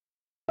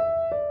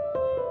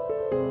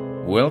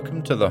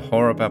Welcome to the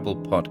Horror Babble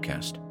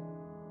podcast.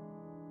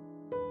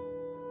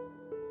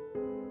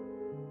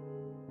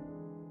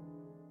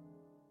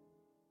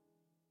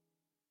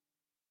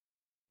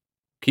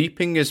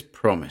 Keeping His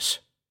Promise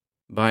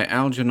by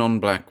Algernon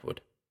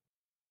Blackwood.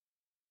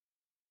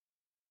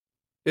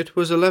 It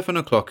was 11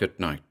 o'clock at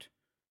night,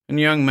 and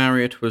young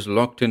Marriott was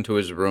locked into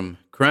his room,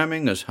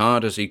 cramming as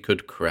hard as he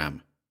could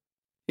cram.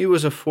 He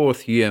was a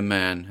fourth-year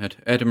man at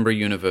Edinburgh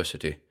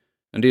University,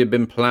 and he had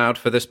been ploughed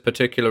for this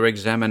particular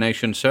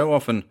examination so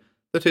often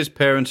that his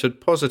parents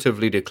had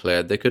positively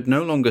declared they could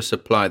no longer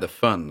supply the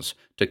funds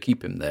to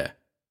keep him there.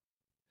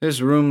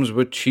 His rooms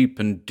were cheap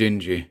and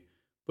dingy,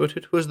 but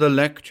it was the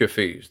lecture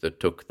fees that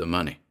took the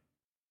money.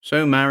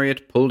 So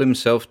Marriott pulled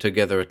himself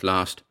together at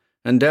last,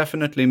 and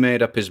definitely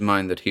made up his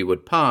mind that he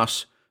would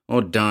pass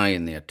or die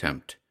in the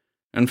attempt,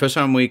 and for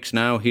some weeks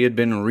now he had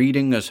been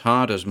reading as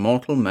hard as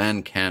mortal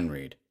man can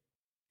read.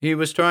 He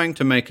was trying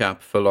to make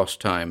up for lost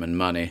time and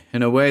money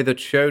in a way that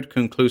showed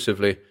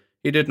conclusively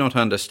he did not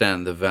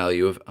understand the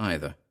value of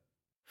either.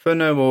 For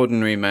no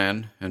ordinary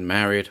man, and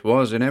Marriott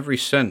was in every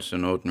sense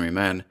an ordinary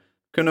man,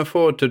 can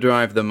afford to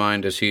drive the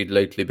mind as he'd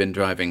lately been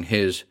driving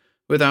his,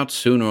 without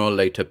sooner or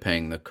later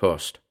paying the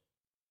cost.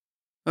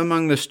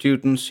 Among the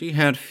students he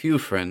had few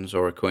friends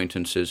or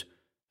acquaintances,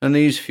 and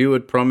these few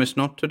had promised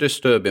not to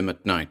disturb him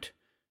at night,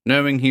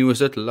 knowing he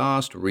was at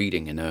last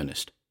reading in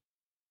earnest.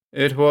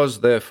 It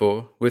was,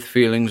 therefore, with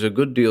feelings a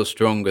good deal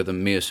stronger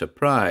than mere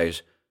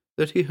surprise,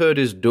 that he heard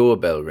his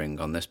doorbell ring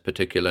on this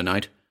particular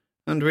night,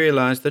 and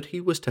realized that he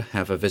was to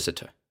have a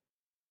visitor.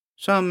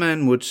 Some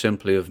men would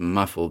simply have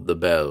muffled the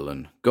bell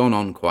and gone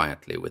on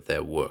quietly with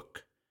their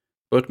work.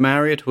 But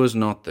Marriott was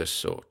not this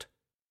sort.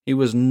 He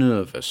was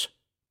nervous.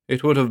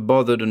 It would have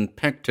bothered and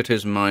pecked at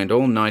his mind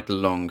all night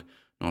long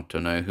not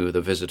to know who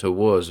the visitor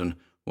was and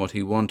what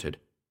he wanted.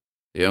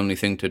 The only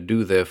thing to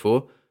do,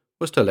 therefore,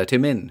 was to let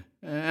him in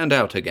and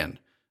out again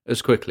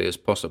as quickly as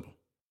possible.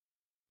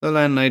 The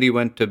landlady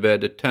went to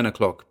bed at 10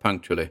 o'clock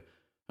punctually,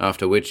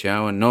 after which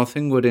hour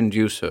nothing would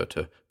induce her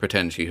to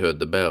pretend she heard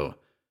the bell.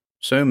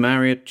 So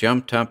Marriott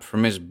jumped up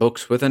from his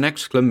books with an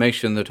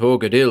exclamation that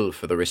augured ill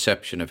for the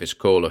reception of his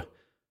caller,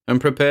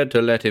 and prepared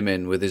to let him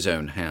in with his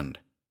own hand.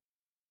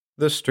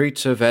 The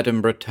streets of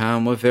Edinburgh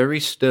town were very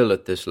still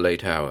at this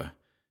late hour.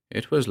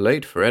 It was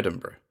late for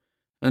Edinburgh,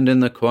 and in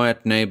the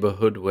quiet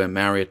neighbourhood where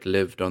Marriott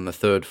lived on the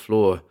third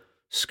floor,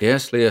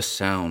 scarcely a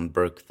sound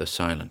broke the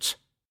silence.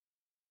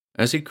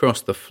 As he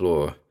crossed the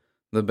floor,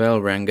 the bell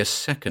rang a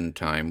second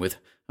time with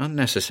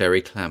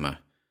unnecessary clamour,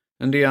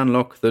 and he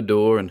unlocked the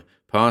door and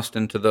passed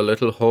into the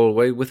little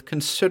hallway with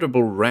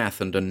considerable wrath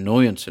and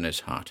annoyance in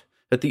his heart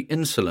at the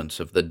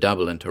insolence of the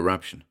double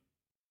interruption.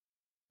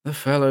 The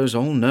fellows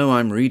all know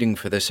I'm reading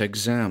for this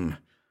exam.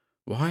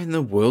 Why in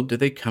the world do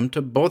they come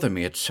to bother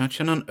me at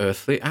such an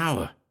unearthly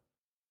hour?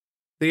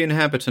 The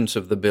inhabitants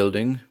of the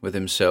building, with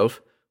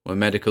himself, were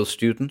medical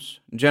students,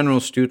 general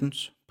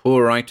students,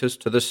 poor writers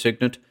to the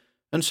signet,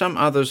 and some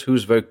others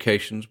whose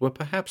vocations were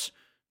perhaps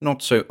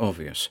not so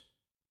obvious.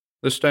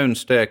 The stone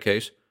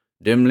staircase,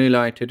 dimly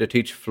lighted at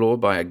each floor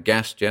by a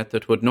gas jet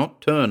that would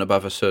not turn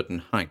above a certain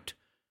height,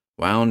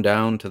 wound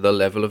down to the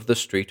level of the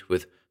street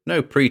with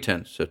no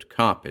pretence at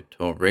carpet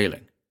or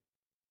railing.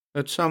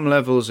 At some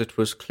levels it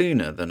was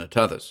cleaner than at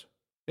others.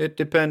 It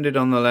depended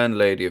on the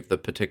landlady of the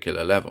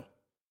particular level.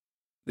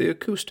 The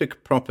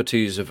acoustic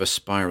properties of a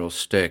spiral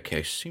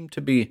staircase seemed to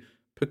be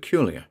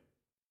peculiar.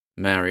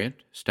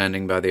 Marriott,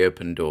 standing by the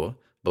open door,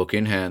 book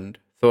in hand,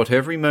 thought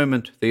every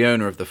moment the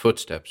owner of the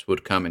footsteps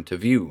would come into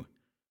view.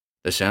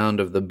 The sound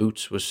of the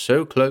boots was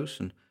so close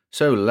and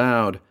so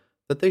loud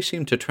that they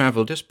seemed to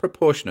travel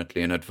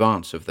disproportionately in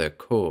advance of their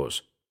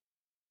cause.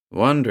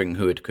 Wondering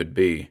who it could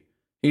be,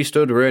 he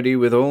stood ready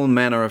with all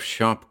manner of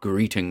sharp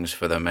greetings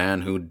for the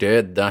man who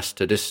dared thus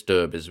to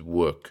disturb his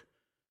work.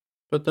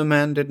 But the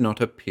man did not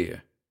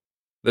appear.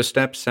 The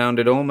steps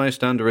sounded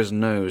almost under his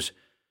nose,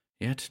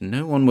 yet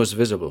no one was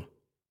visible.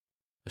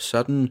 A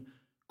sudden,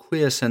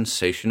 queer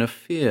sensation of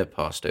fear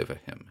passed over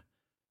him,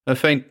 a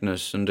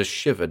faintness and a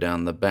shiver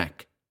down the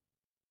back.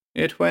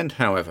 It went,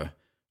 however,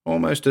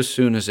 almost as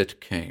soon as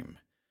it came,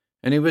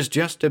 and he was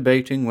just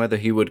debating whether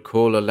he would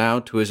call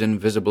aloud to his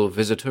invisible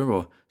visitor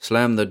or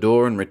slam the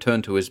door and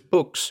return to his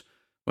books,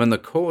 when the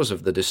cause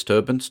of the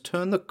disturbance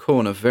turned the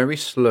corner very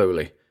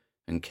slowly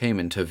and came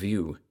into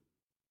view.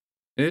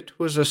 It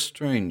was a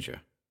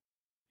stranger.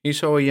 He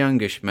saw a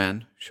youngish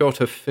man, short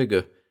of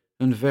figure,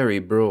 and very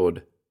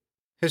broad.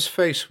 His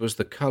face was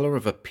the colour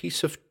of a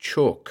piece of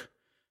chalk,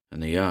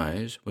 and the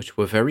eyes, which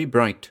were very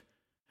bright,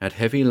 had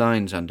heavy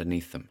lines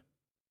underneath them.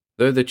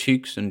 Though the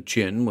cheeks and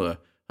chin were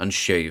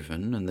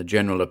unshaven and the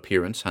general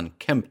appearance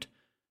unkempt,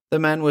 the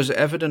man was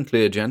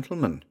evidently a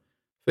gentleman,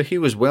 for he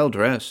was well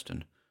dressed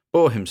and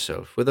bore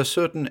himself with a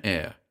certain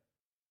air.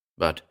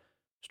 But,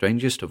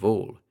 strangest of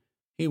all,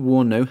 he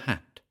wore no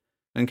hat,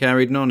 and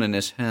carried none in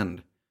his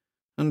hand,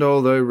 and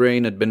although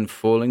rain had been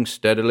falling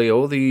steadily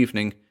all the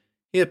evening,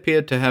 he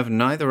appeared to have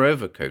neither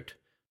overcoat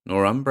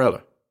nor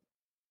umbrella.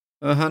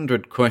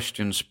 100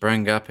 questions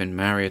sprang up in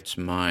Marriott's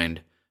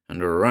mind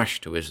and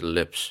rushed to his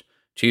lips,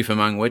 chief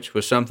among which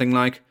was something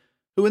like,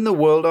 "Who in the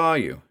world are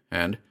you?"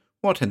 and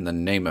 "What in the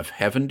name of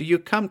heaven do you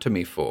come to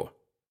me for?"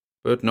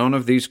 But none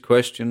of these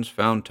questions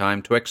found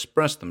time to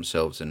express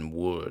themselves in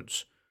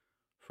words,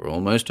 for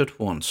almost at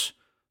once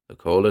the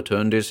caller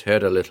turned his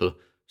head a little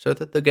so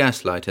that the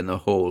gaslight in the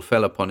hall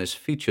fell upon his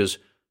features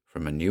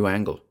from a new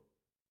angle.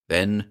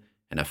 Then,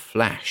 in a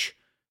flash,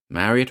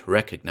 Marriott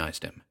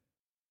recognized him.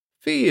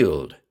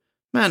 "Field!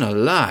 Man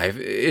alive,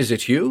 is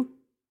it you?"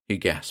 he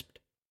gasped.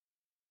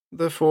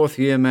 The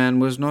fourth-year man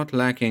was not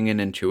lacking in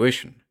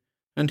intuition,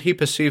 and he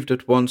perceived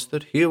at once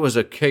that here was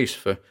a case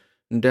for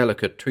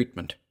delicate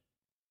treatment.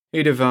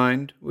 He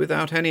divined,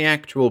 without any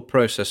actual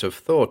process of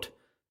thought,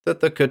 that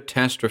the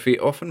catastrophe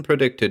often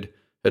predicted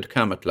had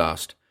come at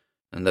last,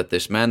 and that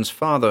this man's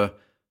father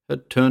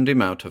had turned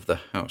him out of the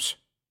house.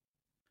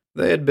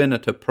 They had been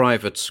at a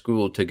private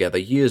school together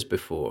years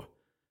before,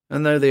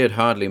 and though they had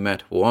hardly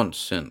met once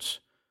since,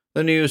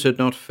 the news had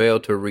not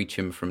failed to reach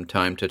him from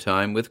time to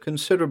time with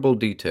considerable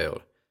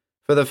detail,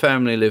 for the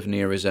family lived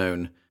near his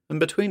own, and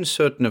between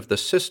certain of the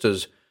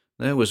sisters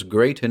there was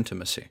great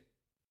intimacy.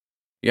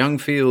 Young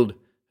Field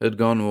had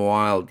gone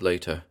wild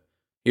later.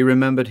 He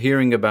remembered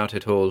hearing about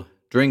it all: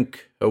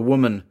 drink, a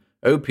woman,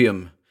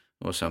 opium,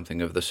 or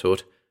something of the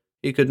sort.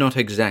 He could not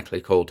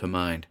exactly call to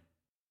mind.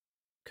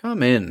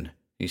 "Come in,"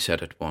 he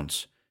said at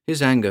once,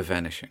 his anger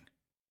vanishing.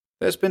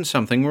 "There's been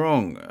something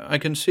wrong, I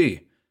can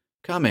see.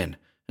 Come in,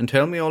 and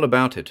tell me all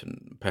about it,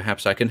 and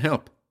perhaps I can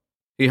help."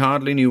 He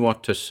hardly knew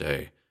what to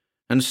say,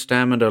 and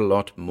stammered a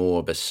lot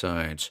more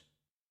besides.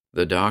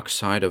 The dark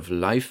side of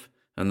life,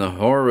 and the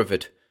horror of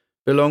it,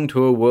 belonged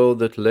to a world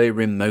that lay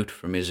remote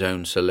from his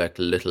own select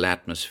little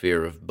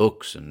atmosphere of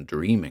books and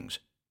dreamings,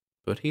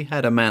 but he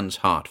had a man's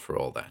heart for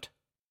all that.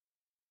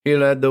 He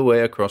led the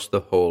way across the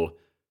hall,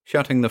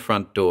 shutting the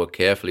front door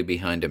carefully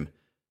behind him,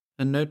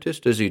 and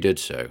noticed as he did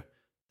so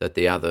that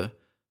the other,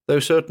 though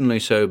certainly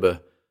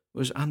sober,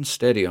 was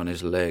unsteady on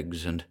his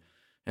legs and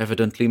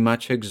evidently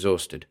much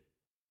exhausted.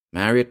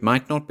 Marriott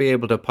might not be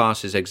able to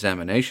pass his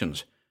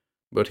examinations,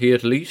 but he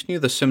at least knew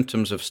the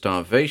symptoms of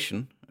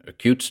starvation,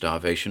 acute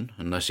starvation,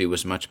 unless he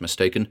was much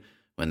mistaken,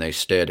 when they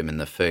stared him in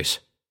the face.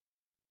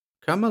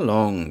 "Come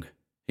along,"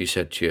 he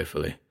said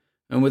cheerfully,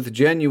 and with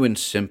genuine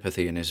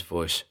sympathy in his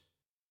voice.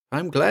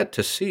 "I'm glad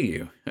to see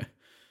you.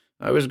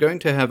 I was going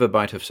to have a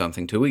bite of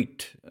something to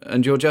eat,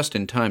 and you're just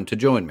in time to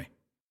join me."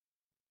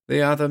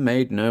 The other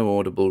made no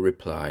audible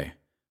reply,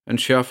 and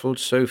shuffled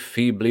so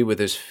feebly with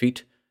his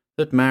feet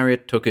that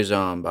Marriott took his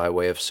arm by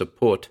way of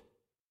support.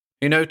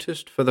 He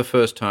noticed for the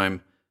first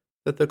time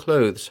that the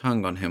clothes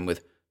hung on him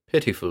with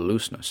pitiful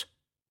looseness.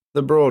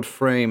 The broad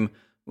frame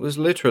was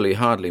literally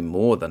hardly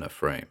more than a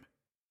frame.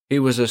 He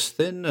was as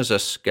thin as a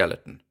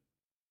skeleton.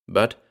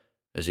 But,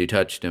 as he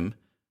touched him,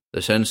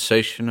 the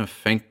sensation of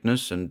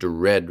faintness and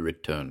dread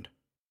returned.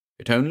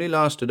 It only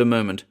lasted a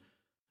moment,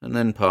 and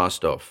then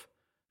passed off,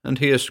 and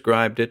he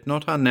ascribed it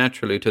not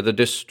unnaturally to the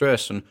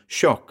distress and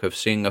shock of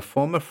seeing a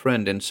former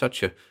friend in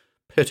such a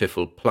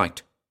pitiful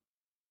plight.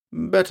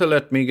 "Better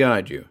let me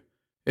guide you.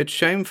 It's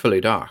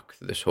shamefully dark,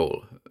 this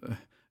hall.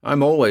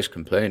 I'm always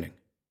complaining,"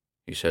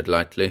 he said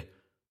lightly,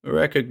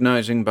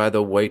 recognizing by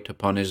the weight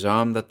upon his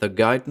arm that the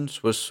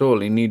guidance was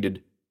sorely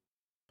needed.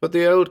 "But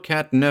the old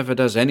cat never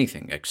does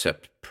anything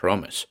except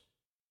promise."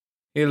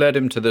 He led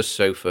him to the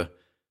sofa,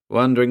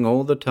 wondering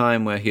all the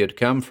time where he had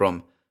come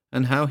from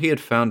and how he had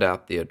found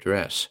out the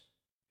address.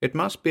 It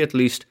must be at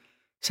least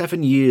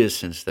 7 years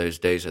since those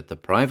days at the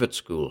private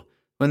school,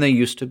 when they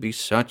used to be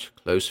such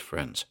close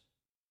friends.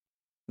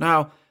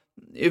 "Now,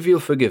 if you'll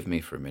forgive me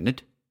for a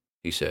minute,"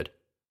 he said,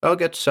 "I'll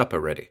get supper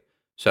ready,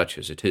 such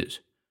as it is.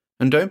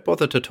 And don't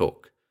bother to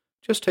talk.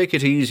 Just take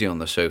it easy on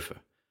the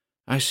sofa.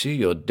 I see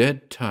you're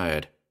dead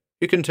tired.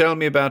 You can tell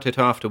me about it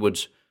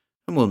afterwards,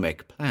 and we'll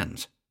make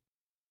plans."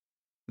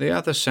 The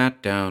other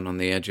sat down on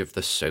the edge of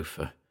the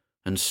sofa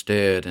and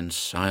stared in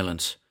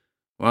silence,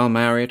 while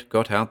Marriott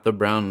got out the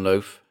brown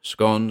loaf,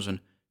 scones, and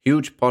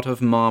huge pot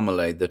of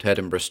marmalade that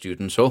Edinburgh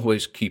students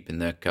always keep in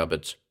their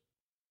cupboards.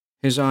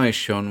 His eyes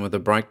shone with a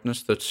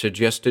brightness that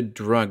suggested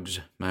drugs,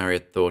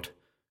 Marriott thought,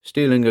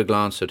 stealing a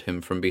glance at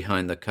him from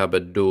behind the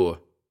cupboard door.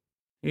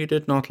 He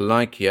did not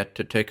like yet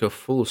to take a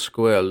full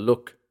square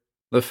look.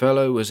 The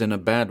fellow was in a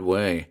bad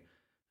way,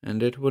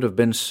 and it would have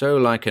been so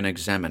like an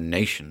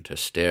examination to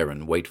stare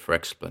and wait for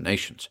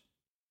explanations.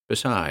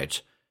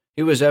 Besides,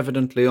 he was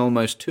evidently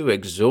almost too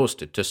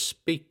exhausted to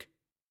speak.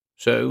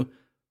 So,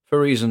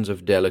 for reasons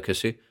of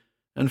delicacy,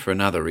 and for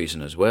another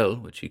reason as well,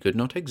 which he could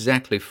not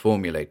exactly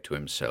formulate to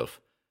himself,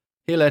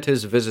 he let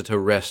his visitor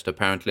rest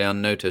apparently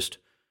unnoticed,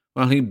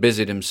 while he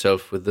busied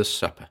himself with the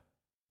supper.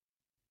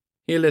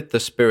 He lit the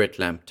spirit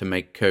lamp to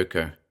make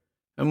cocoa,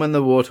 and when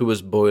the water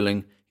was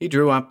boiling, he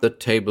drew up the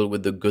table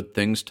with the good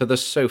things to the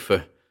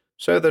sofa,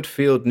 so that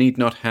Field need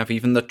not have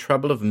even the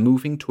trouble of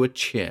moving to a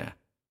chair.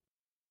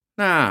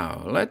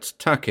 "Now, let's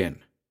tuck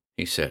in,"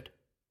 he said,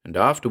 "and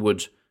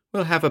afterwards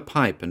we'll have a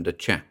pipe and a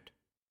chat.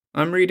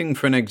 I'm reading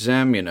for an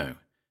exam, you know,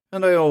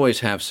 and I always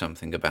have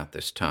something about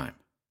this time.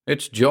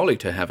 It's jolly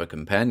to have a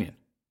companion."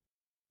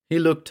 He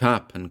looked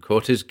up and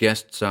caught his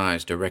guest's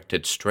eyes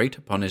directed straight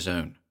upon his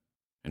own.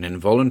 An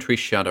involuntary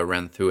shudder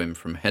ran through him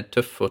from head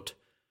to foot.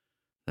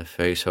 The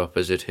face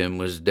opposite him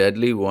was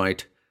deadly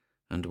white,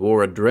 and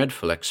wore a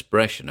dreadful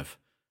expression of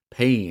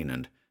pain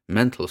and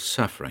mental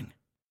suffering.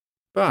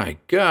 "By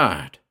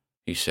God,"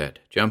 he said,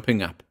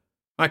 jumping up,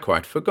 "I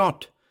quite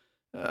forgot.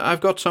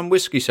 I've got some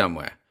whiskey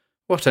somewhere.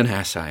 What an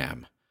ass I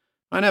am.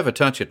 I never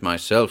touch it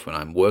myself when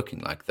I'm working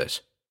like this."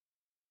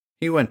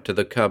 He went to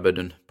the cupboard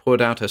and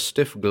poured out a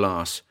stiff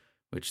glass,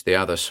 which the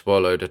other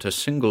swallowed at a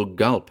single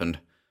gulp and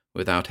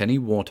without any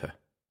water.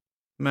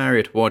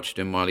 Marriott watched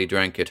him while he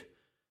drank it,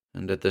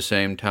 and at the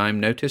same time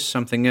noticed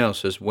something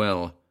else as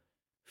well.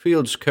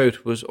 Field's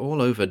coat was all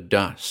over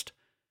dust,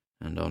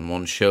 and on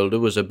one shoulder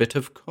was a bit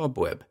of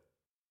cobweb.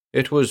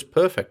 It was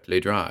perfectly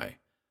dry.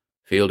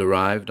 Field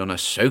arrived on a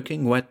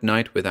soaking wet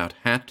night without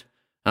hat,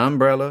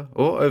 umbrella,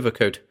 or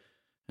overcoat,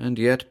 and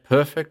yet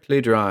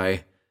perfectly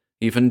dry,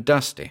 even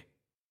dusty.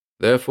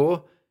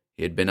 Therefore,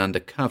 he had been under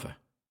cover.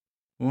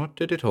 What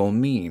did it all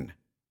mean?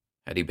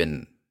 Had he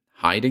been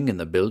hiding in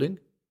the building?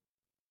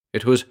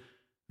 It was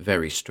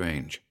very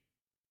strange.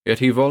 Yet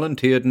he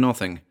volunteered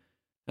nothing,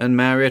 and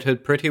Marriott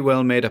had pretty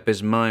well made up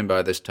his mind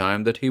by this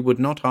time that he would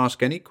not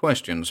ask any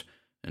questions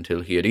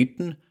until he had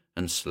eaten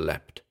and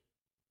slept.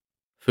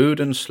 Food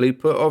and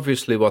sleep were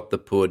obviously what the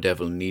poor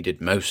devil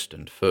needed most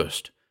and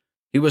first.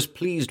 He was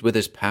pleased with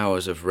his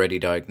powers of ready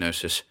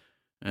diagnosis,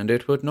 and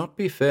it would not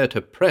be fair to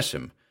press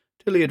him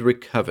till he had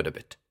recovered a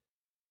bit.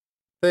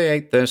 They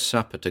ate their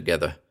supper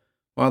together,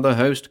 while the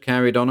host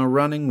carried on a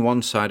running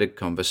one-sided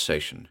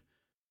conversation,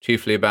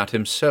 chiefly about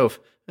himself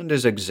and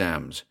his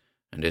exams,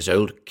 and his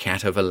old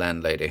cat of a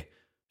landlady,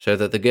 so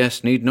that the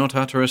guest need not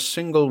utter a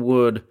single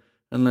word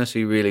unless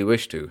he really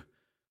wished to,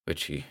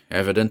 which he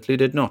evidently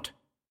did not.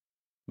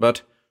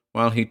 But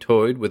while he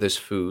toyed with his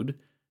food,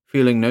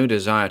 feeling no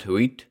desire to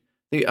eat,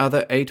 the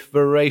other ate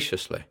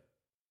voraciously.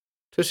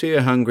 To see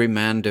a hungry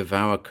man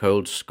devour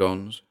cold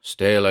scones,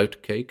 stale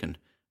oat-cake, and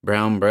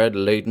brown bread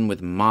laden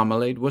with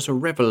marmalade was a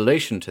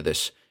revelation to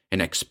this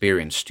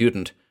inexperienced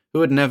student,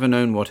 who had never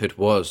known what it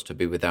was to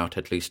be without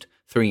at least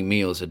 3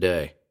 meals a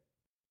day.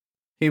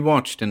 He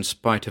watched in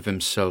spite of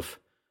himself,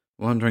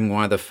 wondering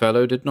why the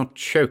fellow did not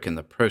choke in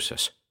the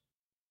process.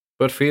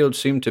 But Field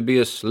seemed to be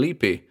as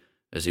sleepy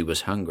as he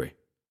was hungry.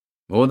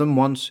 More than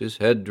once his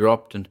head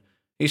dropped, and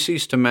he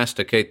ceased to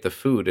masticate the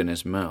food in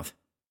his mouth.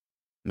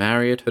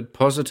 Marriott had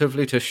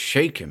positively to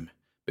shake him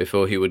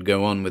before he would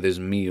go on with his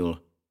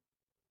meal.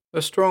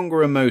 A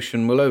stronger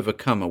emotion will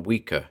overcome a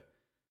weaker,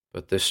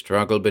 but this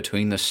struggle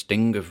between the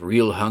sting of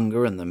real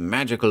hunger and the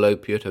magical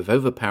opiate of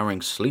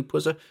overpowering sleep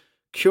was a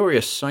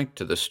curious sight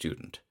to the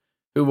student,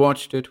 who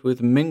watched it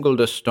with mingled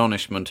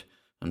astonishment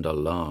and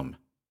alarm.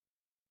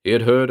 He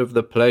had heard of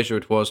the pleasure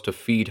it was to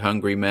feed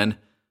hungry men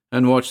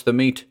and watch them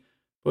eat,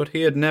 but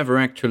he had never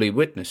actually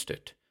witnessed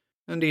it,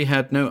 and he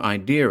had no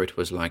idea it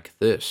was like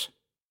this.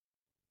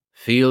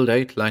 Field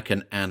ate like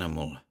an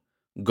animal,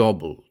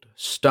 gobbled,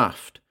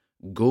 stuffed,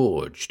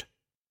 gorged.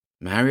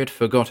 Marriott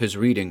forgot his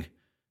reading,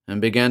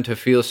 and began to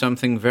feel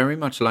something very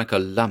much like a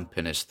lump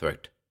in his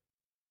throat.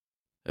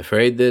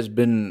 "Afraid there's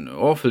been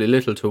awfully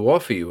little to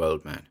offer you,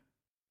 old man,"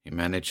 he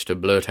managed to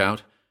blurt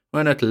out,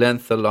 when at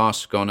length the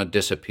last scone had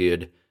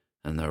disappeared,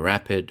 and the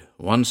rapid,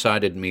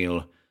 one-sided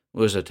meal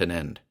was at an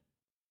end.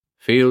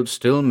 Field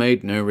still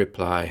made no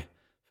reply,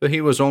 for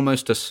he was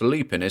almost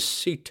asleep in his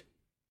seat.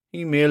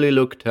 He merely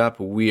looked up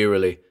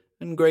wearily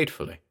and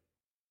gratefully.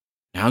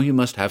 "Now you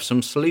must have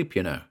some sleep,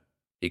 you know,"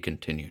 he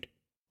continued,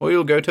 "or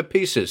you'll go to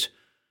pieces.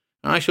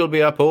 I shall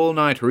be up all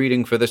night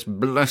reading for this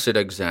blessed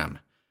exam.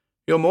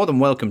 You're more than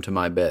welcome to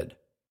my bed.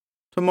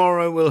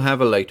 Tomorrow we'll have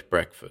a late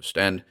breakfast,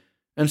 and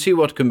see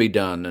what can be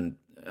done,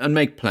 and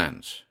make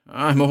plans.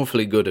 I'm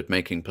awfully good at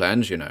making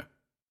plans, you know,"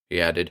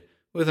 he added,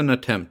 with an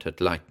attempt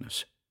at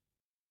lightness.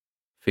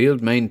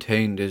 Field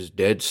maintained his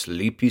dead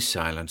sleepy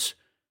silence,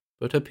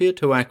 but appeared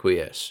to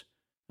acquiesce,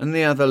 and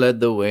the other led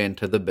the way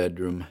into the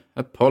bedroom,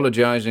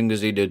 apologizing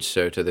as he did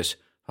so to this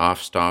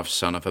half-starved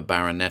son of a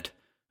baronet,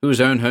 whose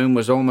own home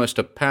was almost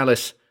a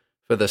palace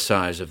for the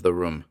size of the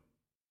room.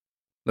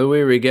 The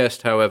weary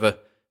guest, however,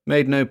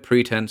 made no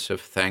pretense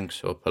of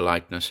thanks or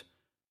politeness.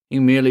 He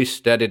merely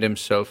steadied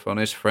himself on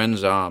his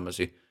friend's arm as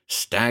he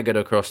staggered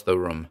across the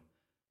room,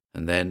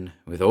 and then,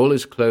 with all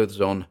his clothes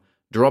on,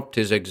 dropped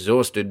his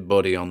exhausted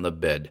body on the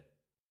bed.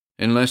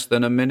 In less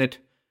than a minute,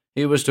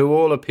 he was to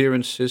all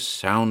appearances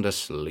sound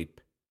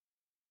asleep.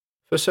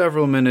 For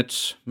several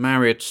minutes,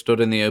 Marriott stood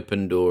in the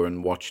open door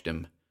and watched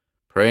him,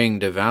 praying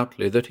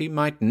devoutly that he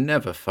might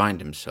never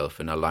find himself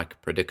in a like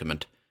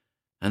predicament,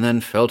 and then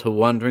fell to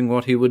wondering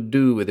what he would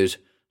do with his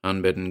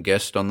unbidden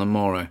guest on the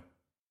morrow.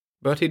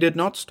 But he did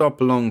not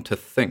stop long to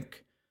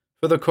think,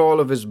 for the call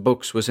of his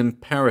books was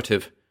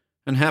imperative,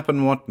 and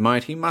happen what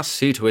might, he must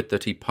see to it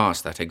that he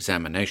passed that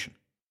examination.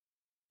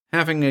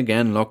 Having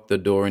again locked the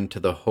door into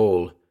the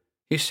hall,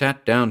 he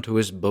sat down to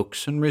his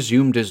books and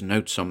resumed his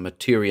notes on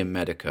materia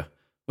medica,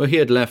 where he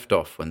had left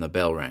off when the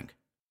bell rang.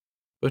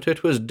 But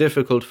it was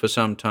difficult for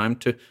some time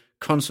to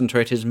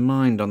concentrate his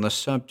mind on the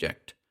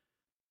subject.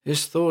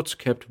 His thoughts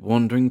kept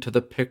wandering to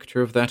the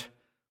picture of that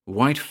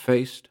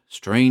white-faced,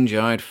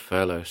 strange-eyed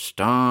fellow,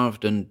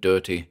 starved and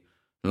dirty,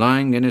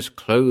 lying in his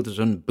clothes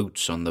and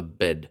boots on the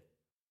bed.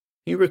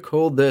 He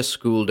recalled their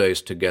school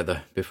days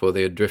together before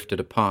they had drifted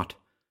apart,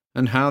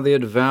 and how they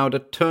had vowed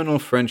eternal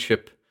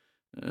friendship,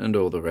 and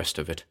all the rest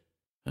of it.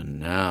 And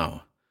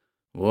now,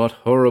 what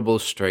horrible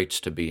straits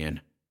to be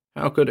in.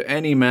 How could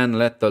any man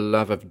let the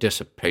love of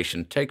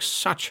dissipation take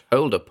such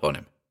hold upon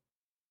him?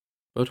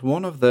 But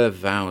one of their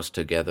vows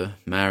together,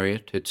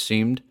 Marriott, it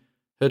seemed,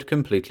 had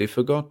completely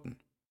forgotten.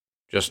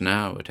 Just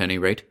now, at any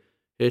rate,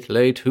 it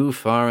lay too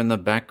far in the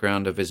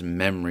background of his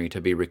memory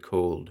to be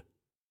recalled.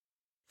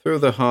 Through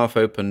the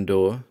half-open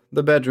door,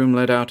 the bedroom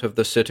led out of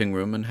the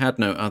sitting-room and had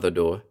no other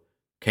door,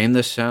 came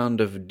the sound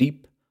of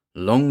deep,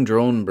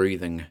 long-drawn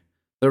breathing,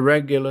 the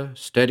regular,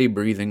 steady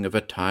breathing of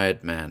a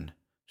tired man,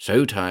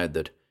 so tired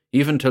that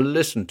even to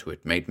listen to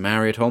it made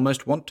Marriott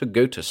almost want to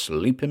go to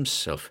sleep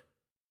himself.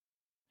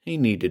 He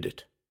needed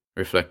it,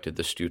 reflected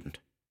the student,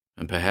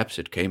 and perhaps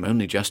it came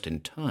only just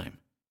in time.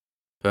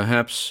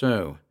 Perhaps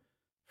so,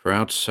 for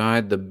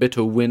outside the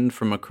bitter wind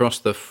from across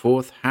the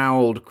Forth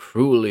howled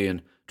cruelly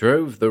and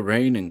drove the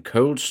rain in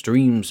cold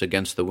streams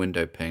against the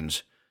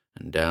window-panes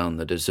and down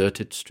the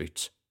deserted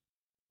streets.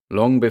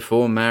 Long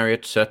before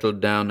Marriott settled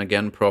down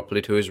again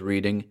properly to his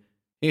reading,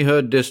 he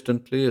heard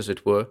distantly, as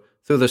it were,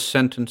 through the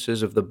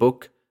sentences of the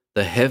book,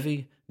 the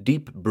heavy,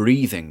 deep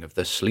breathing of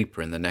the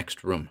sleeper in the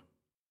next room.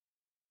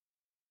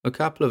 A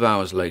couple of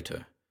hours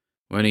later,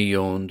 when he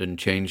yawned and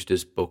changed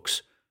his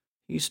books,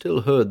 he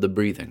still heard the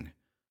breathing,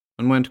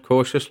 and went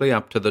cautiously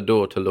up to the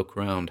door to look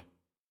round.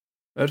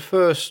 At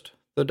first,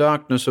 the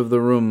darkness of the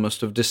room must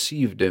have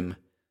deceived him,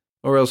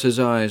 or else his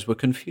eyes were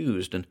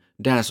confused and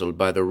dazzled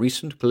by the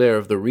recent glare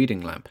of the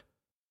reading lamp.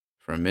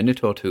 For a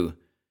minute or two,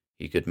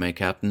 he could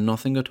make out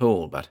nothing at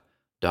all but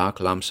dark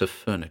lumps of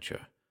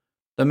furniture,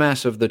 the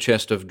mass of the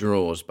chest of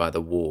drawers by the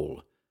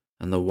wall,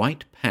 and the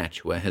white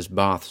patch where his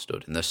bath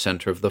stood in the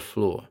centre of the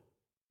floor.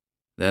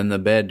 Then the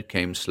bed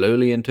came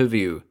slowly into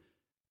view,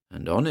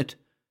 and on it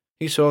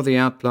he saw the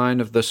outline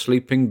of the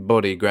sleeping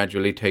body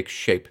gradually take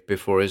shape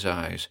before his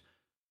eyes,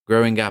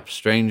 growing up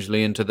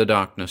strangely into the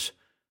darkness,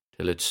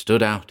 till it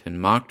stood out in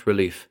marked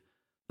relief,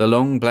 the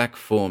long black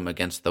form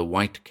against the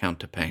white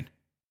counterpane.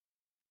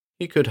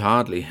 He could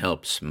hardly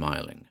help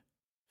smiling.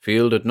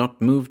 Field had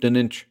not moved an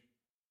inch.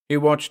 He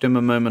watched him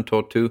a moment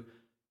or two,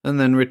 and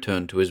then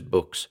returned to his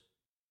books.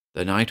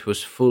 The night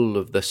was full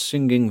of the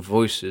singing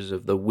voices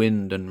of the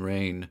wind and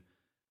rain.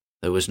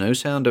 There was no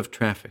sound of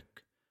traffic.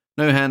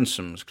 No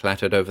hansoms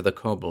clattered over the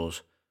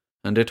cobbles,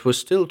 and it was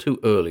still too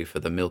early for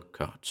the milk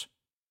carts.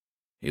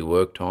 He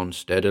worked on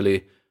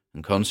steadily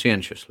and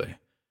conscientiously,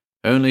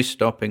 only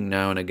stopping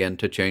now and again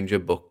to change a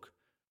book,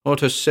 or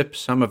to sip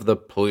some of the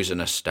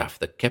poisonous stuff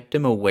that kept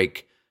him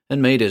awake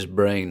and made his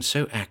brain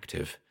so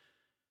active.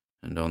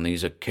 And on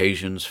these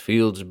occasions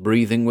Field's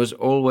breathing was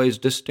always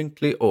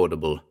distinctly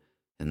audible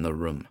in the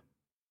room.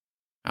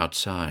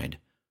 Outside,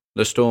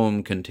 the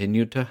storm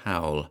continued to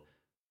howl,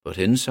 but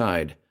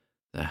inside,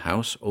 the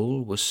house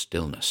all was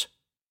stillness.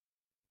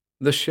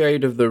 The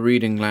shade of the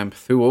reading lamp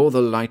threw all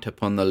the light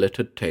upon the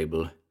littered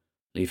table,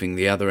 leaving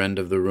the other end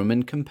of the room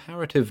in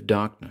comparative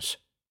darkness.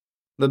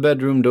 The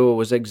bedroom door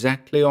was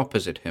exactly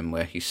opposite him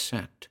where he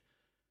sat.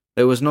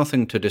 There was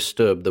nothing to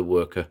disturb the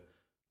worker,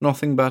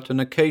 nothing but an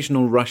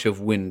occasional rush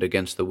of wind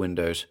against the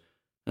windows,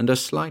 and a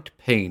slight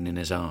pain in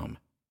his arm.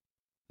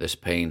 This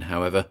pain,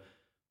 however,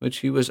 which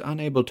he was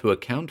unable to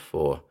account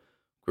for,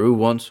 grew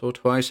once or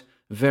twice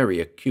very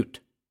acute.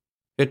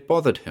 It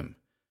bothered him,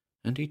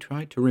 and he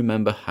tried to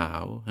remember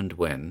how and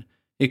when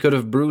he could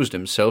have bruised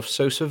himself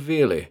so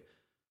severely,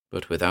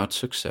 but without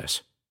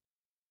success.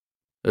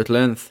 At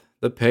length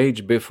the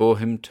page before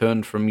him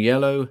turned from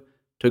yellow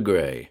to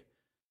grey,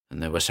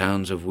 and there were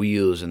sounds of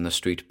wheels in the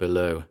street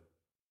below.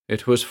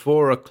 It was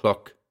 4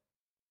 o'clock.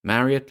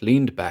 Marriott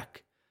leaned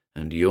back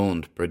and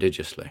yawned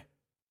prodigiously.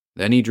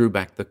 Then he drew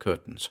back the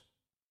curtains.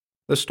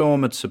 The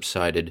storm had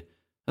subsided,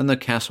 and the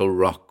castle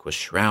rock was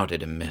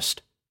shrouded in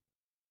mist.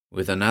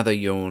 With another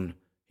yawn,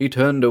 he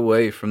turned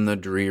away from the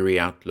dreary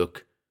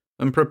outlook,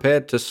 and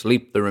prepared to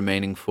sleep the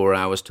remaining 4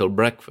 hours till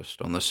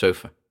breakfast on the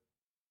sofa.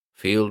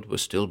 Field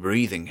was still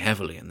breathing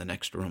heavily in the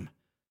next room,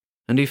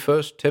 and he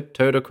first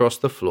tiptoed across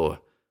the floor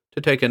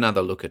to take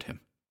another look at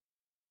him.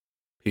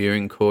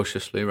 Peering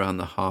cautiously round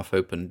the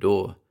half-open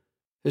door,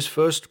 his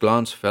first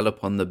glance fell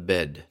upon the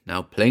bed,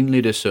 now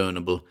plainly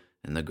discernible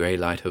in the grey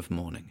light of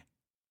morning.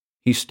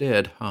 He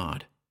stared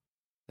hard.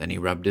 Then he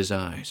rubbed his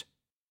eyes.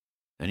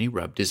 Then he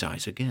rubbed his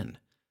eyes again,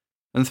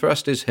 and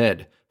thrust his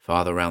head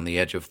farther round the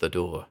edge of the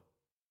door.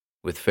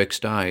 With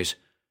fixed eyes,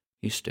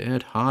 he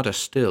stared harder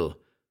still,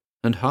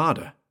 and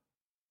harder.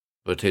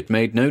 But it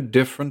made no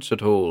difference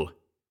at all.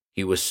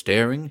 He was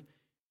staring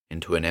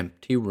into an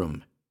empty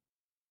room.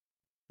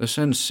 The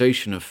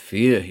sensation of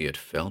fear he had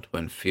felt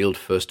when Field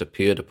first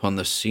appeared upon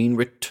the scene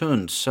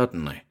returned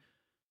suddenly,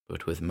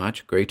 but with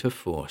much greater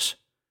force.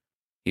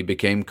 He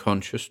became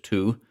conscious,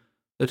 too,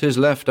 that his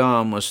left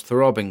arm was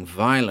throbbing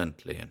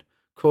violently and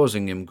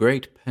causing him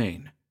great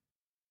pain.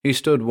 He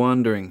stood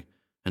wondering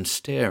and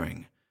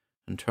staring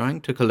and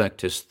trying to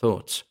collect his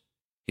thoughts.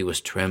 He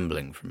was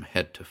trembling from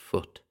head to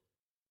foot.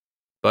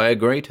 By a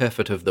great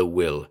effort of the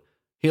will,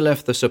 he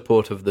left the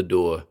support of the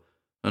door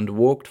and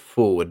walked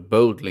forward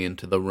boldly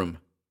into the room.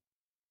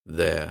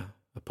 There,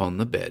 upon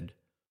the bed,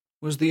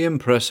 was the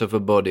impress of a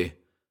body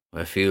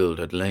where Field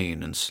had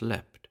lain and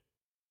slept.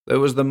 There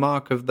was the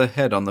mark of the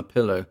head on the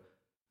pillow,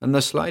 and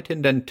the slight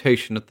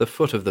indentation at the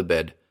foot of the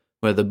bed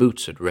where the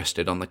boots had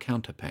rested on the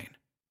counterpane.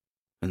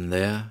 And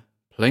there,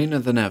 plainer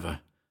than ever,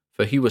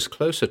 for he was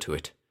closer to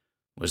it,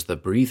 was the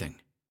breathing.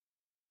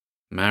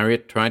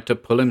 Marriott tried to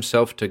pull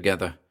himself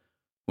together.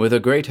 With a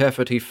great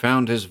effort he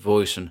found his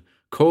voice and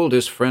called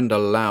his friend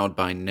aloud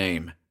by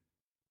name.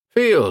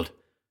 "Field,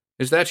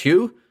 is that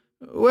you?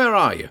 Where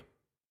are you?"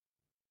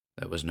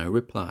 There was no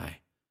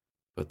reply,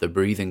 but the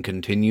breathing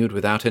continued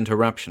without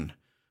interruption,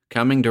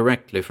 coming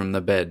directly from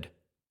the bed.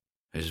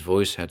 His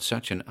voice had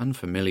such an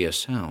unfamiliar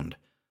sound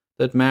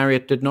that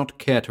Marriott did not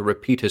care to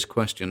repeat his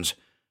questions,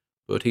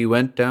 but he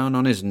went down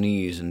on his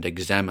knees and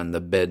examined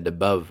the bed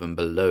above and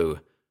below,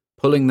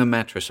 pulling the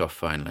mattress off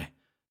finally,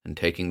 and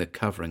taking the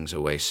coverings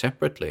away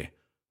separately,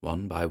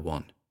 one by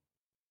one.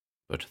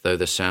 But though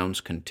the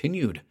sounds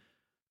continued,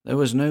 there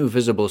was no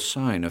visible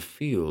sign of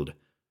Field,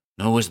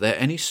 nor was there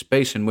any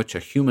space in which a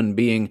human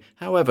being,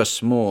 however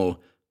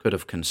small, could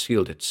have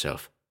concealed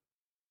itself.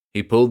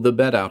 He pulled the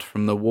bed out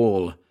from the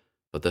wall,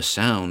 but the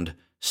sound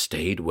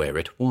stayed where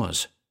it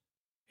was.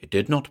 It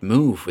did not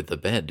move with the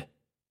bed.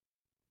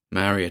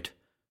 Marriott,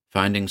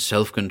 finding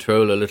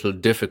self-control a little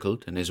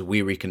difficult in his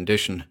weary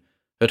condition,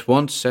 at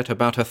once set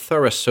about a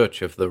thorough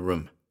search of the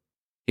room.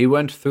 He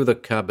went through the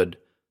cupboard,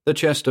 the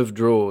chest of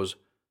drawers,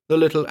 the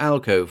little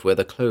alcove where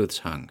the clothes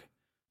hung,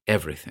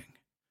 everything.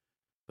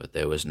 But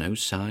there was no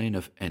sign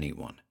of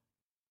anyone.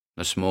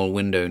 The small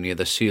window near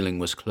the ceiling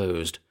was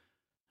closed,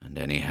 and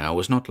anyhow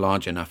was not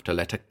large enough to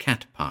let a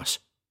cat pass.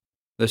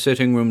 The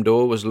sitting-room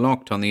door was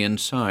locked on the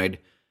inside.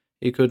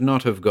 He could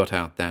not have got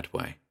out that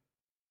way.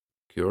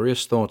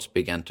 Curious thoughts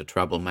began to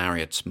trouble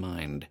Marriott's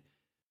mind,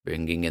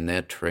 bringing in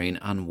their train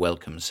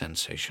unwelcome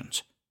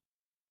sensations.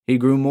 He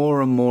grew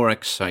more and more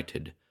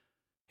excited.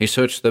 He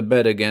searched the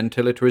bed again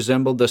till it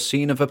resembled the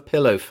scene of a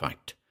pillow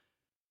fight.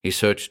 He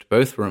searched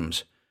both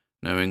rooms,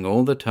 knowing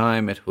all the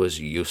time it was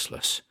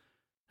useless,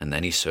 and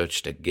then he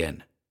searched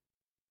again.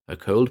 A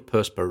cold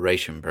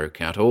perspiration broke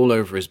out all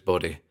over his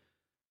body,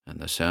 and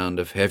the sound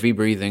of heavy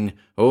breathing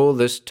all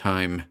this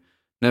time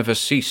never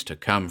ceased to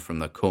come from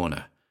the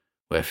corner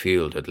where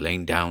Field had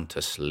lain down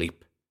to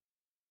sleep.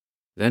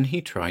 Then he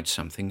tried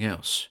something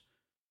else.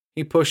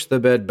 He pushed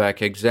the bed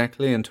back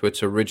exactly into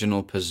its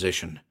original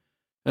position,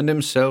 and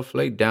himself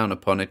lay down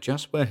upon it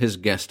just where his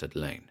guest had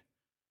lain.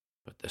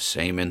 But the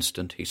same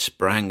instant he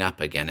sprang up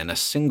again in a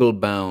single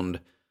bound.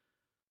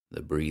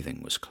 The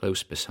breathing was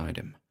close beside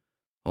him,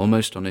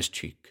 almost on his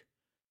cheek,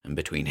 and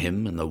between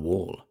him and the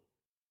wall.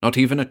 Not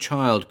even a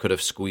child could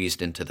have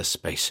squeezed into the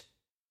space.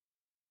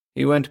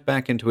 He went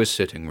back into his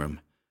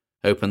sitting-room,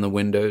 opened the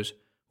windows,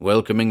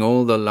 welcoming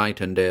all the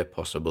light and air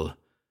possible,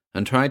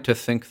 and tried to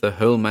think the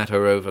whole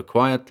matter over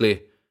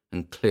quietly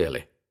and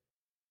clearly.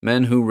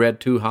 Men who read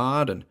too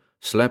hard and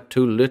slept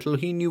too little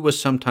he knew was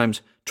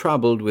sometimes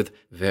troubled with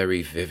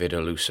very vivid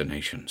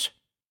hallucinations.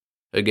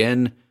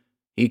 Again,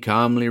 he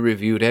calmly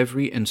reviewed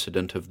every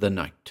incident of the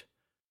night,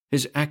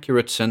 his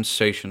accurate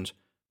sensations,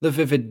 the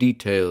vivid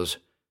details,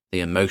 the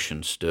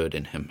emotion stirred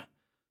in him,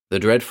 the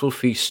dreadful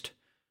feast.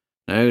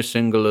 No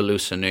single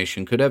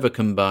hallucination could ever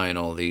combine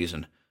all these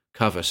and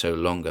cover so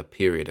long a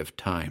period of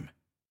time.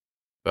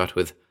 But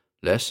with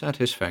less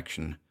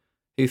satisfaction,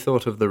 he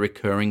thought of the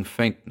recurring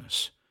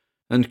faintness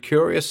and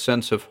curious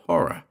sense of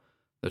horror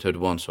that had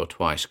once or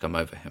twice come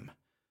over him,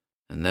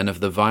 and then of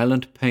the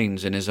violent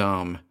pains in his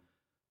arm.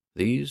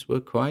 These were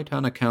quite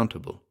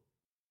unaccountable.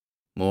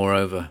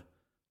 Moreover,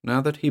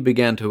 now that he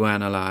began to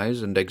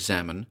analyze and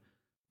examine,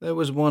 there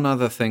was one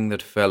other thing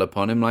that fell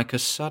upon him like a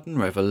sudden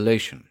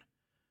revelation.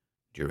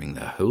 During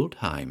the whole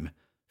time,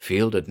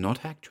 Field had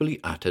not actually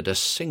uttered a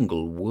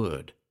single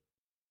word.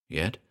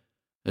 Yet,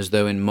 as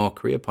though in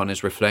mockery upon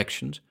his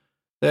reflections,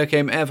 there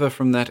came ever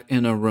from that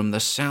inner room the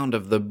sound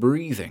of the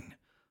breathing,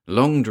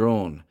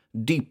 long-drawn,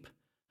 deep,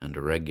 and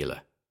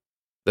regular.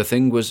 The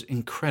thing was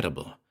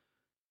incredible.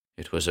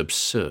 It was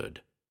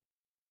absurd.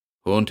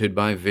 Haunted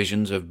by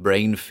visions of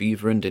brain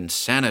fever and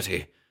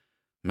insanity,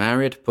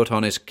 Marriott put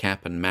on his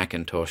cap and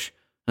mackintosh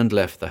and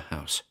left the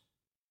house.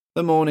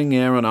 The morning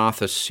air on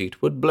Arthur's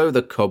Seat would blow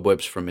the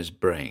cobwebs from his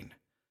brain,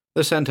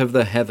 the scent of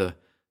the heather,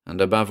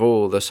 and above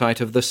all the sight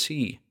of the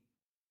sea.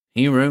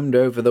 He roamed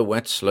over the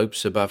wet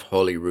slopes above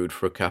Holyrood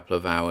for a couple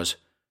of hours,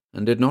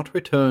 and did not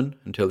return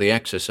until the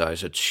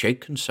exercise had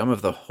shaken some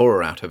of the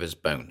horror out of his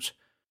bones,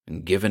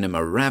 and given him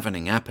a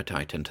ravening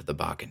appetite into the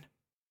bargain.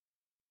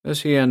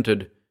 As he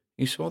entered,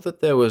 he saw that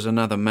there was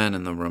another man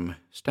in the room,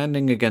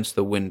 standing against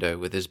the window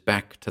with his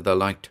back to the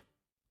light.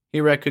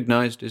 He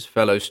recognized his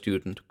fellow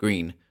student,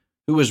 Green,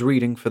 who was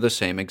reading for the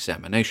same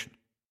examination.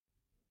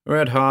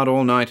 "Read hard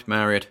all night,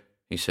 Marriott,"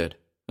 he said,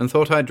 "and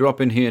thought I'd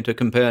drop in here to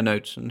compare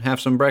notes and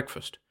have some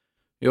breakfast.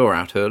 You're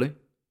out early."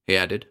 he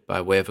added, by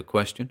way of a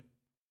question.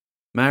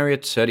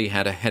 Marriott said he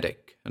had a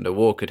headache, and a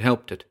walk had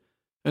helped it,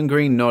 and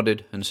Green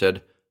nodded and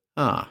said,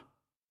 "Ah."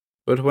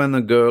 But when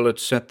the girl had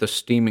set the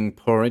steaming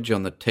porridge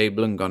on the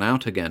table and gone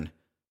out again,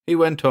 he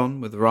went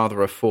on with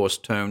rather a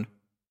forced tone,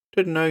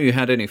 "Didn't know you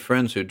had any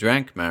friends who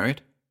drank,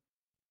 Marriott."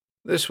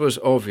 This was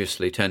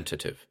obviously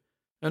tentative,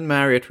 and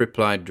Marriott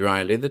replied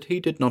dryly that he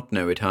did not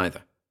know it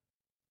either.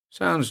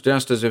 "Sounds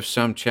just as if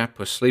some chap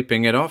was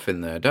sleeping it off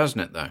in there, doesn't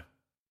it, though?"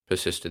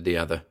 persisted the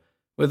other,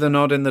 with a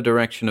nod in the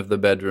direction of the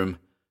bedroom,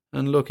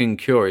 and looking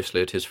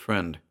curiously at his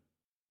friend.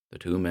 The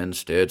two men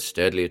stared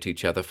steadily at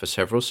each other for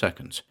several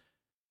seconds,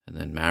 and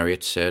then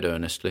Marriott said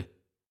earnestly,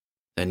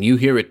 "Then you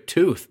hear it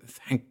too,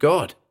 thank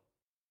God."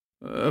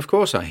 "Of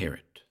course I hear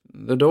it.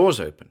 The door's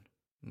open.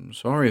 I'm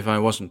sorry if I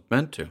wasn't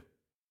meant to."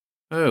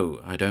 "Oh,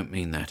 I don't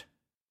mean that,"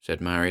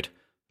 said Marriott,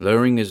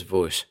 lowering his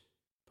voice,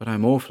 "but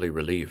I'm awfully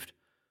relieved.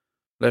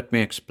 Let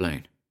me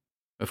explain.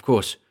 Of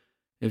course,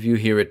 if you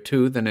hear it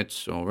too, then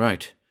it's all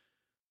right.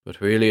 But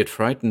really it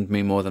frightened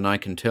me more than I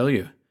can tell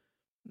you.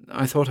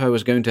 I thought I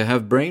was going to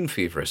have brain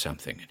fever or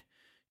something.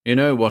 You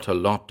know what a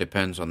lot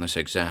depends on this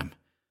exam.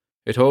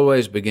 It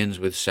always begins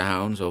with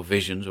sounds or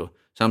visions or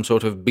some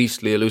sort of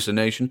beastly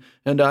hallucination,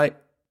 and I—"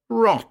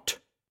 "Rot!"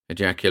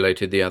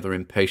 ejaculated the other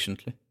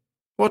impatiently.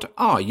 "What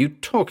are you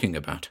talking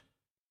about?"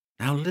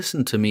 "Now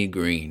listen to me,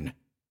 Green,"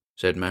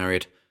 said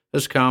Marriott,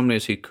 as calmly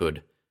as he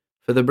could,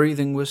 for the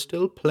breathing was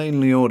still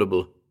plainly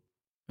audible,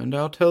 "and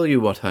I'll tell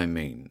you what I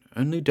mean,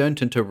 only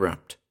don't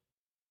interrupt."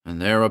 And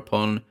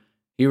thereupon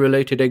he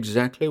related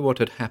exactly what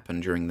had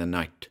happened during the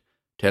night,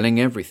 telling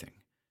everything,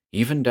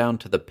 even down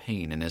to the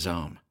pain in his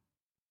arm.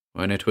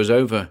 When it was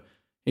over,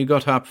 he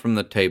got up from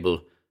the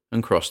table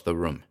and crossed the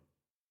room.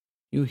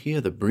 "You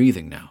hear the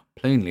breathing now,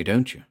 plainly,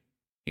 don't you?"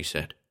 he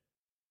said.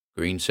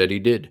 Green said he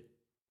did.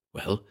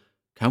 "Well,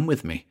 come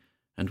with me,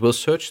 and we'll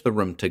search the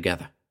room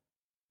together."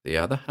 The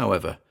other,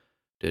 however,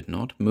 did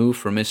not move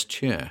from his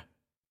chair.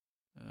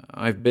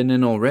 "I've been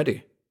in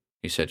already,"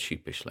 he said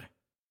sheepishly.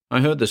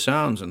 "I heard the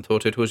sounds and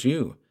thought it was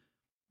you.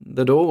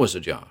 The door was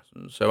ajar,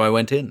 so I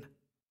went in."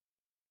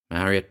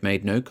 Marriott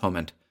made no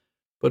comment,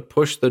 but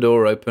pushed the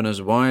door open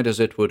as wide as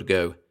it would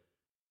go.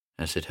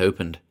 As it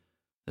opened,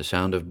 the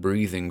sound of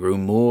breathing grew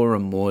more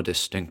and more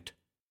distinct.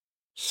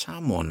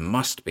 "Someone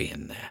must be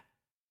in there,"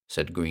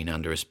 said Green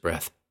under his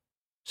breath.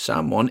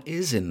 "Someone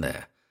is in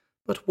there.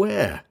 But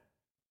where?"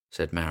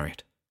 said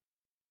Marriott.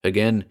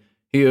 Again,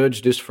 he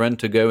urged his friend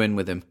to go in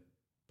with him,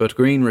 but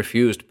Green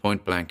refused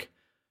point-blank,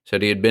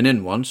 said he had been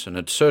in once and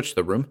had searched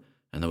the room,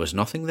 and there was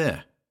nothing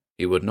there.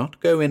 He would not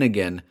go in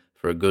again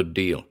for a good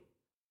deal.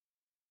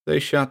 They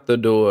shut the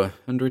door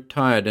and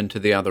retired into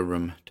the other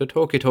room to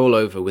talk it all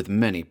over with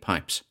many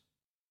pipes.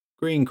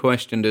 Green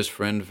questioned his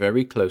friend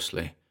very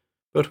closely,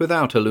 but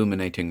without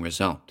illuminating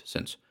result,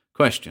 since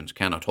questions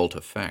cannot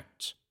alter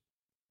facts.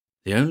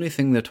 "The only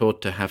thing that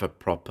ought to have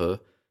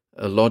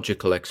a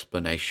logical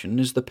explanation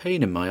is the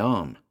pain in my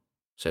arm,"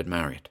 said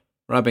Marriott,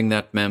 rubbing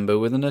that member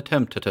with an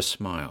attempt at a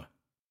smile.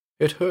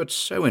 "It hurts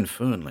so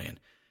infernally and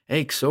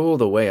aches all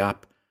the way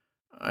up.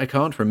 I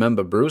can't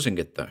remember bruising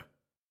it, though."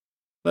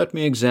 "Let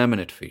me examine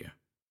it for you,"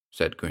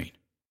 said Green.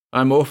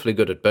 "I'm awfully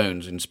good at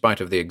bones, in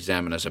spite of the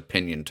examiner's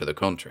opinion to the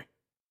contrary."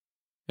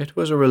 It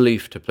was a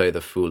relief to play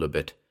the fool a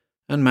bit,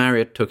 and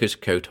Marriott took his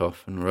coat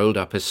off and rolled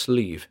up his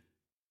sleeve.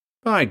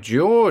 "By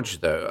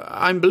George, though,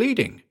 I'm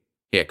bleeding,"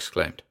 he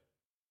exclaimed.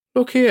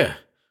 "Look here,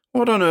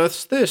 what on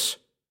earth's this?"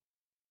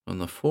 On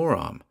the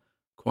forearm,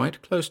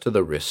 quite close to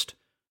the wrist,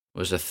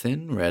 was a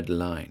thin red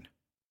line.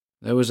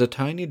 There was a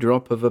tiny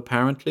drop of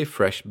apparently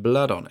fresh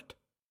blood on it.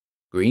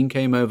 Green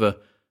came over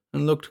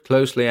and looked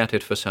closely at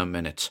it for some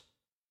minutes.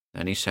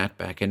 Then he sat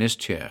back in his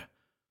chair,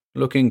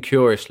 looking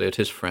curiously at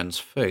his friend's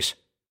face.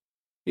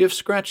 "You've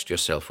scratched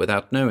yourself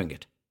without knowing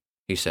it,"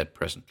 he said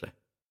presently.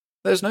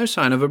 "There's no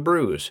sign of a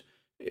bruise.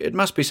 It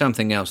must be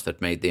something else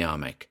that made the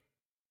arm ache."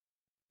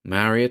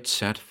 Marriott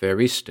sat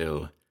very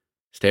still,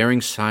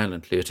 staring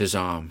silently at his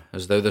arm,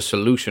 as though the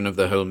solution of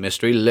the whole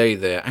mystery lay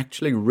there,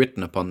 actually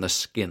written upon the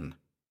skin.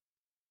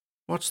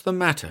 "What's the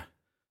matter?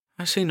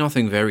 I see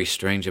nothing very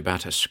strange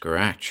about a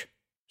scratch,"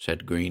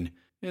 said Green,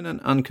 in an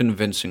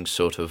unconvincing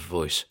sort of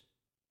voice.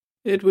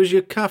 "It was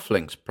your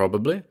cufflinks,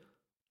 probably.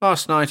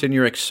 Last night in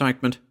your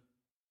excitement."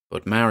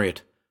 But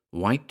Marriott,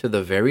 white to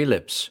the very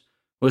lips,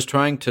 was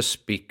trying to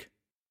speak.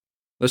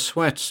 The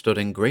sweat stood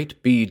in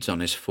great beads on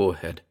his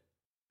forehead.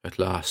 At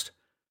last,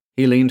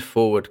 he leaned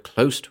forward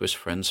close to his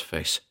friend's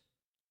face.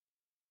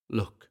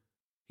 "Look,"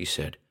 he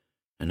said,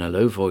 in a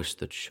low voice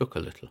that shook a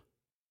little.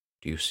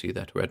 "Do you see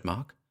that red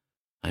mark?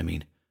 I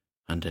mean,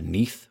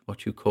 underneath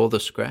what you call the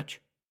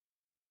scratch?"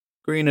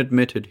 Green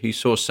admitted he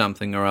saw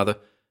something or other,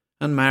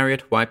 and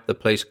Marriott wiped the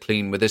place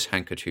clean with his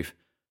handkerchief,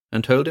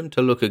 and told him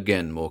to look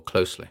again more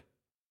closely.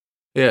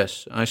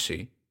 "Yes, I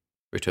see,"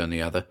 returned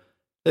the other,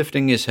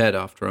 lifting his head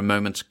after a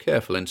moment's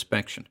careful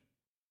inspection.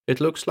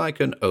 "It looks like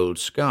an old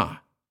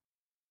scar."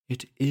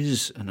 "It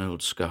is an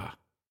old scar,"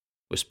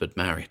 whispered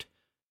Marriott,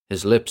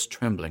 his lips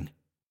trembling.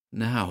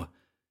 "Now,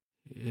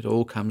 it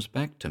all comes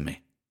back to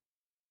me."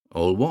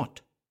 "All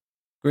what?"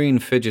 Green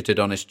fidgeted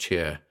on his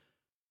chair.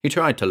 He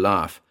tried to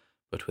laugh,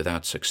 but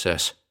without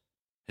success.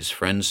 His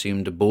friend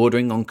seemed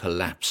bordering on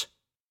collapse.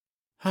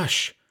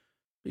 "Hush,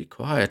 be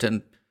quiet,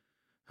 and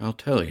I'll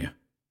tell you,"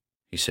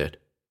 he said.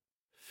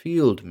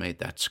 "Field made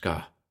that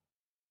scar."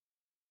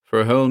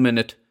 For a whole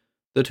minute,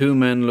 the two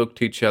men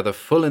looked each other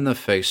full in the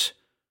face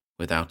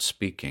without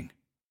speaking.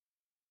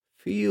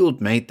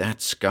 "Field made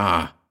that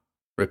scar,"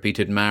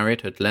 repeated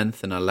Marriott at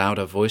length in a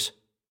louder voice.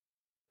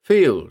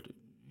 "Field?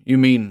 You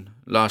mean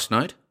last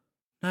night?"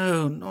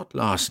 "No, not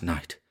last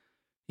night.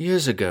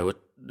 Years ago,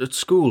 at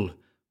school,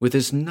 with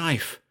his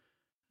knife,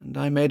 and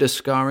I made a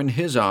scar in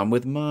his arm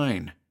with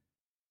mine."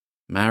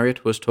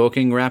 Marriott was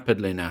talking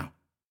rapidly now.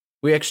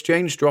 "We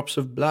exchanged drops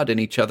of blood in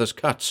each other's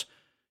cuts.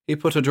 He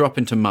put a drop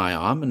into my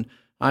arm, and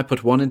I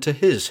put one into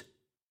his."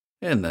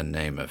 "In the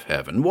name of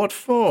heaven, what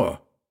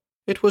for?"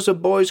 "It was a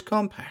boy's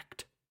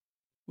compact.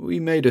 We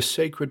made a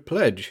sacred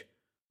pledge,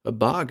 a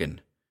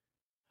bargain.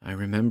 I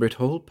remember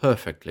it all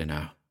perfectly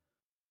now.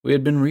 We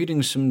had been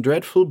reading some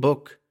dreadful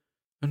book,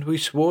 and we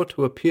swore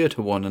to appear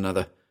to one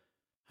another.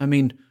 I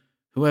mean,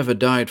 whoever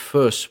died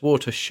first swore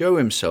to show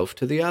himself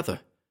to the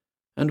other,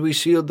 and we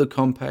sealed the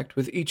compact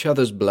with each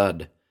other's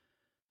blood.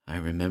 I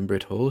remember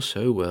it all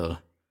so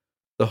well.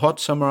 The hot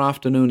summer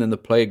afternoon in the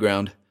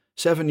playground,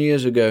 7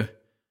 years ago,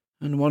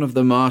 and one of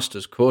the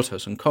masters caught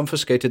us and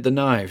confiscated the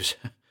knives,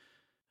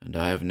 and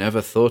I have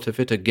never thought of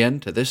it again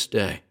to this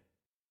day."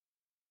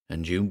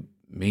 "And you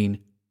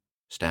mean—"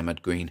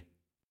 stammered Green.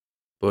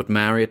 But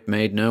Marriott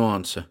made no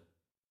answer.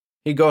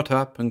 He got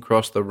up and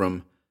crossed the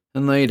room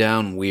and lay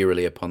down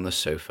wearily upon the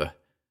sofa,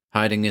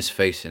 hiding his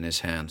face in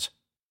his hands.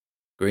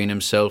 Green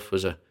himself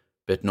was a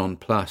bit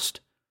nonplussed.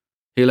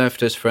 He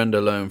left his friend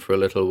alone for a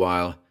little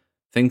while,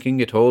 thinking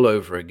it all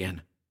over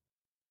again.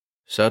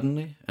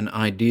 Suddenly an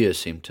idea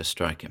seemed to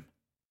strike him.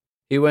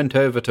 He went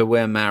over to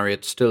where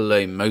Marriott still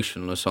lay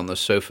motionless on the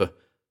sofa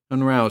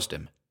and roused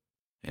him.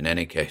 In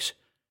any case,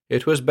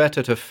 it was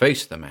better to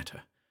face the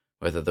matter,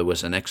 whether there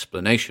was an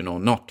explanation or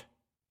not.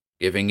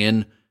 Giving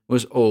in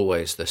was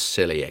always the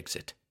silly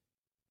exit.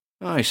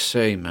 "I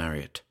say,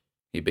 Marriott,"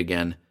 he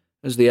began,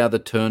 as the other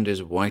turned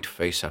his white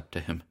face up to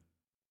him.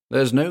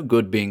 "There's no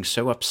good being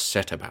so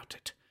upset about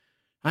it.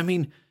 I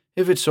mean,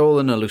 if it's all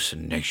an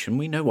hallucination,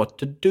 we know what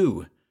to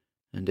do.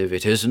 And if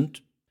it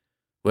isn't,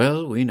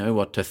 well, we know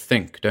what to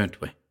think, don't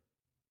we?"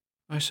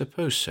 "I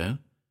suppose so,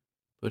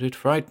 but it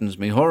frightens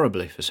me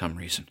horribly for some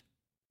reason,"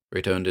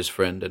 returned his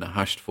friend in a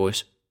hushed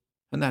voice.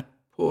 "And that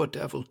poor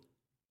devil.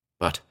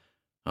 But,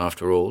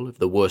 after all, if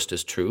the worst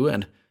is true,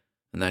 and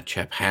that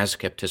chap has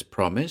kept his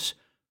promise,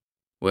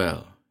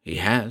 well, he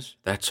has,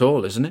 that's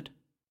all, isn't it?"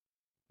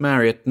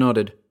 Marriott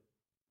nodded.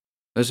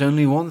 "There's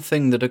only one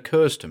thing that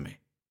occurs to me,"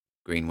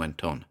 Green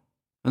went on,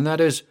 "and that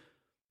is,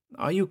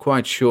 are you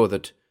quite sure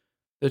that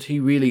he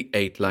really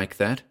ate like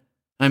that?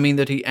 I mean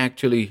that he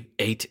actually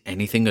ate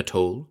anything at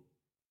all?"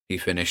 he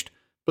finished,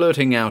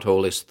 blurting out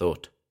all his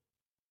thought.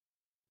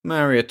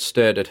 Marriott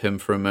stared at him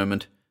for a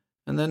moment,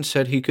 and then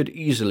said he could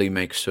easily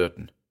make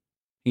certain.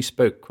 He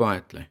spoke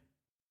quietly.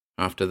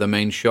 After the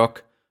main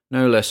shock,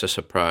 no less a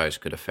surprise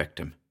could affect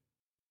him.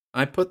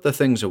 "I put the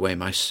things away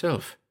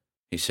myself,"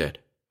 he said,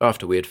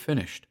 after we had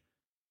finished.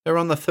 "They're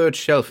on the third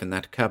shelf in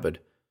that cupboard.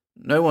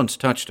 No one's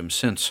touched 'em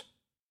since."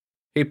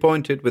 He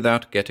pointed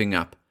without getting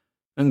up,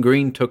 and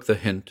Green took the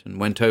hint and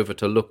went over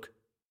to look.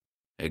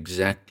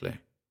 "Exactly,"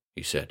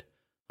 he said,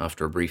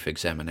 after a brief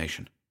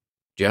examination.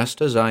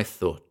 "Just as I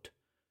thought.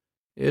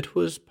 It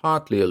was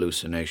partly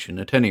hallucination,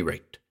 at any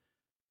rate.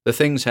 The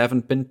things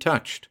haven't been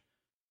touched.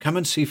 Come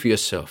and see for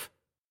yourself."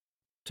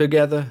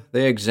 Together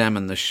they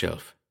examined the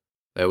shelf.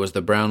 There was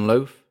the brown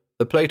loaf,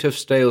 the plate of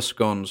stale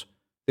scones,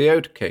 the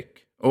oat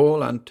cake,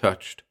 all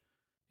untouched.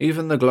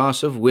 Even the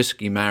glass of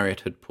whiskey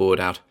Marriott had poured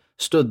out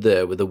stood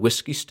there with the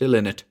whiskey still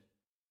in it.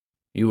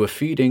 "You were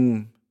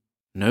feeding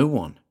no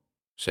one,"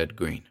 said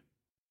Green.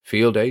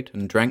 "Field ate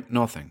and drank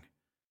nothing.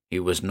 He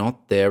was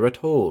not there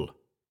at all."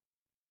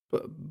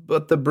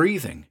 But the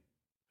breathing,"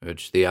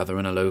 urged the other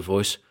in a low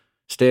voice,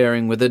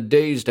 staring with a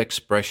dazed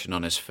expression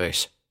on his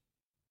face.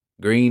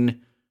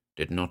 Green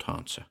did not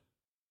answer.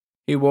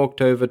 He walked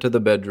over to the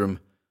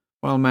bedroom,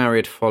 while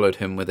Marriott followed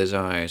him with his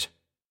eyes.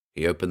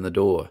 He opened the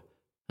door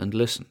and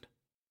listened.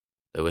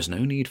 There was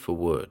no need for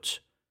words.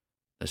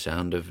 The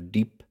sound of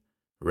deep,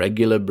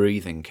 regular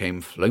breathing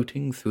came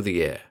floating through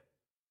the air.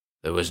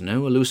 There was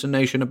no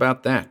hallucination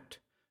about that,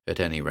 at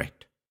any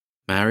rate.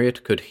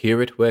 Marriott could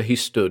hear it where he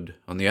stood,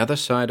 on the other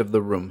side of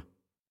the room.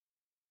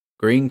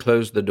 Green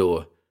closed the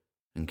door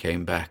and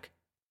came back.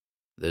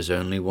 "There's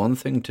only one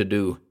thing to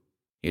do,"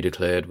 he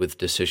declared with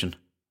decision.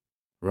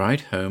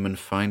 "Write home and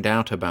find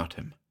out about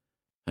him.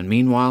 And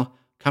meanwhile,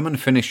 come and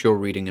finish your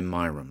reading in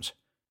my rooms.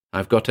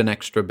 I've got an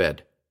extra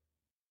bed."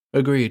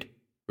 "Agreed,"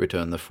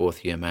 returned the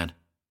fourth-year man.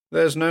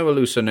 "There's no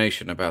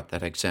hallucination about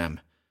that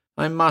exam.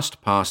 I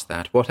must pass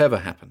that, whatever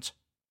happens."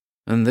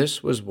 And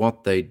this was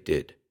what they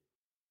did.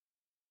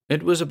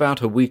 It was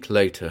about a week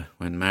later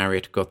when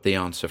Marriott got the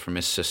answer from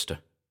his sister.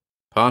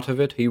 Part of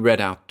it he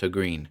read out to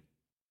Green.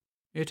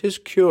 "It is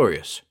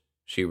curious,"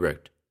 she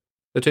wrote,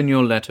 "that in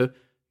your letter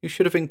You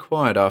should have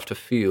inquired after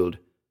Field.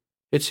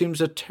 It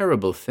seems a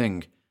terrible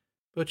thing,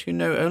 but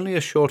only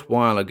a short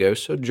while ago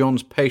Sir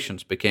John's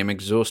patience became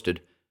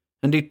exhausted,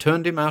 and he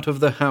turned him out of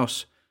the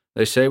house,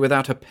 they say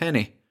without a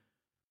penny.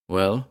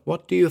 Well,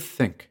 what do you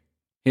think?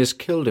 He has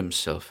killed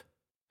himself.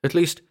 At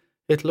least,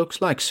 it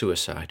looks like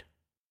suicide.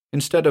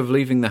 Instead of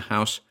leaving the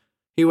house,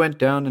 he went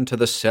down into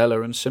the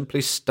cellar and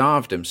simply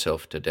starved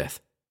himself to death.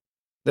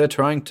 They're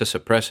trying to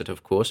suppress it,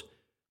 of course,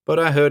 but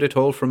I heard it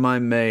all from my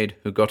maid,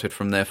 who got it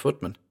from their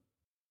footman.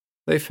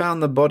 They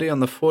found the body on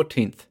the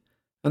 14th,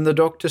 and the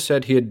doctor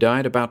said he had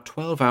died about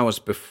 12 hours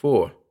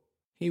before.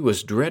 He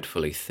was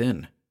dreadfully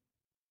thin.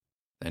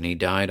 Then he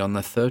died on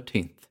the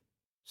 13th,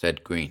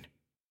 said Green.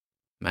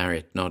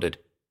 Marriott nodded.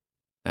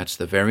 That's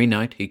the very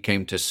night he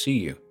came to see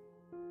you.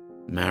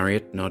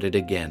 Marriott nodded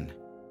again.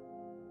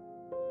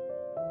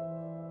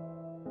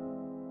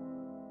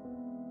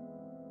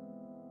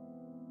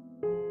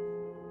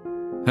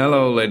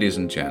 Hello, ladies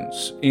and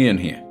gents. Ian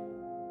here.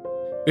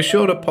 Be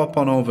sure to pop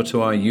on over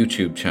to our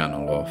YouTube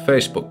channel or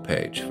Facebook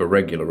page for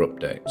regular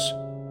updates.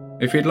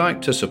 If you'd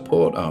like to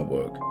support our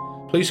work,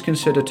 please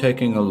consider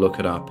taking a look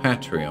at our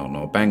Patreon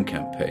or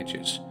Bandcamp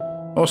pages,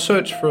 or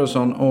search for us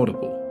on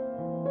Audible.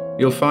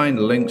 You'll find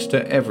links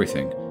to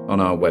everything on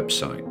our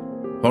website,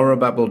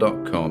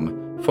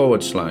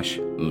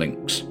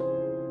 horrorbabble.com/links.